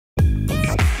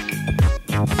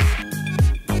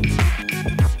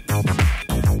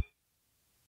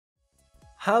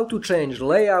How to change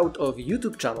layout of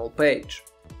YouTube channel page.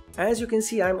 As you can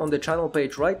see, I'm on the channel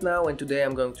page right now, and today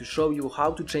I'm going to show you how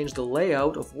to change the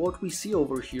layout of what we see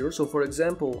over here. So for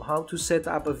example, how to set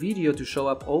up a video to show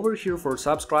up over here for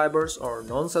subscribers or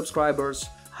non-subscribers,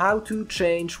 how to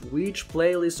change which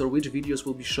playlist or which videos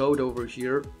will be showed over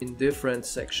here in different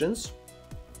sections,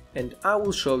 and I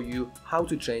will show you how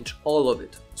to change all of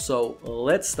it. So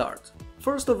let's start.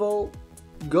 First of all,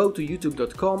 go to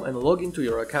youtube.com and log into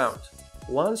your account.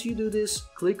 Once you do this,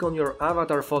 click on your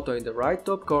avatar photo in the right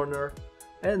top corner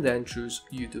and then choose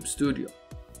YouTube Studio.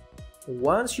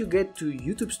 Once you get to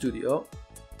YouTube Studio,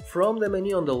 from the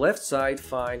menu on the left side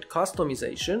find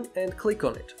Customization and click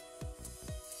on it.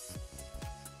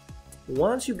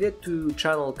 Once you get to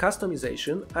Channel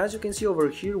Customization, as you can see over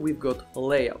here, we've got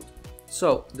Layout.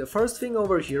 So the first thing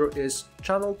over here is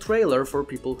Channel Trailer for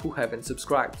people who haven't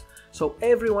subscribed. So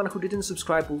everyone who didn't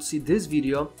subscribe will see this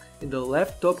video in the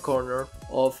left top corner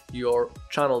of your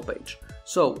channel page.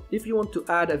 So if you want to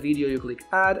add a video, you click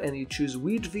add and you choose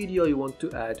which video you want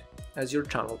to add as your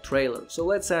channel trailer. So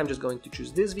let's say I'm just going to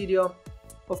choose this video.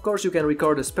 Of course, you can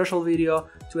record a special video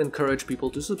to encourage people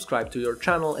to subscribe to your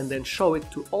channel and then show it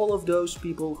to all of those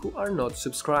people who are not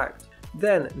subscribed.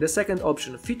 Then the second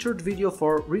option, featured video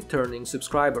for returning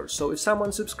subscribers. So if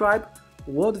someone subscribed,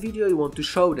 what video you want to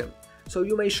show them. So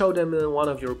you may show them one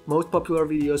of your most popular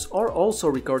videos or also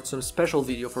record some special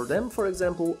video for them, for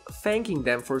example, thanking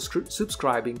them for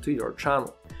subscribing to your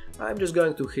channel. I'm just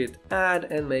going to hit add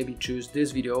and maybe choose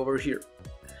this video over here.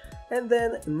 And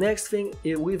then next thing,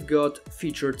 we've got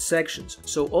featured sections.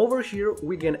 So over here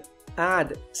we can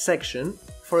add section,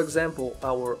 for example,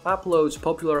 our uploads,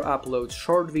 popular uploads,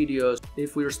 short videos,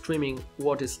 if we're streaming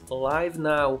what is live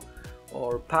now,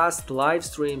 or past live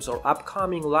streams or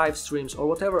upcoming live streams or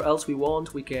whatever else we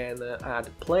want. We can add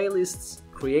playlists,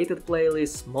 created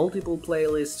playlists, multiple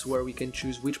playlists where we can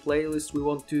choose which playlist we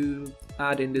want to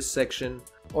add in this section,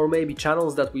 or maybe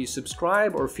channels that we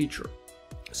subscribe or feature.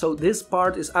 So this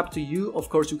part is up to you. Of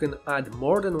course, you can add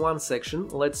more than one section.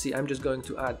 Let's see, I'm just going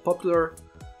to add popular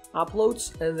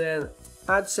uploads and then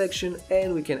add section,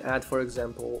 and we can add, for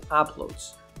example,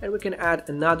 uploads. And we can add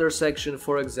another section,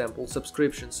 for example,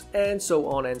 subscriptions, and so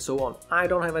on and so on. I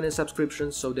don't have any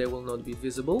subscriptions, so they will not be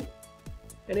visible.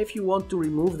 And if you want to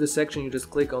remove the section, you just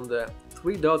click on the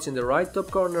three dots in the right top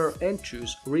corner and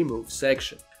choose Remove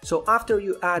Section. So after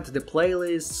you add the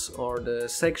playlists or the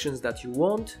sections that you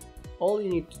want, all you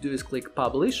need to do is click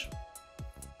Publish.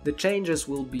 The changes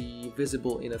will be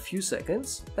visible in a few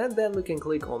seconds, and then we can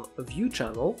click on View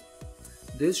Channel.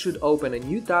 This should open a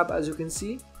new tab, as you can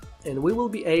see, and we will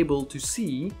be able to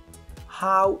see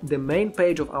how the main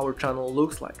page of our channel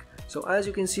looks like. So as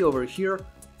you can see over here,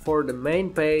 for the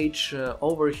main page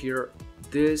over here,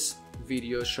 this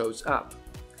video shows up.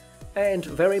 And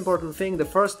very important thing, the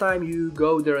first time you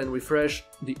go there and refresh,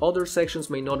 the other sections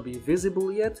may not be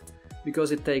visible yet,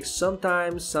 because it takes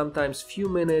sometimes few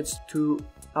minutes to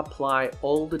apply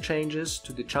all the changes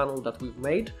to the channel that we've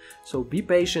made. So be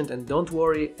patient and don't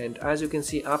worry, and as you can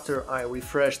see, after I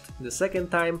refreshed the second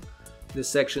time, the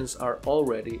sections are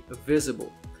already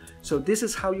visible. So this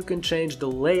is how you can change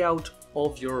the layout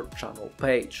of your channel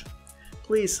page.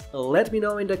 Please let me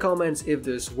know in the comments if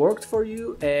this worked for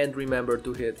you, and remember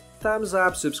to hit thumbs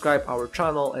up, subscribe our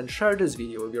channel and share this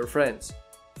video with your friends.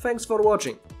 Thanks for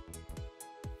watching!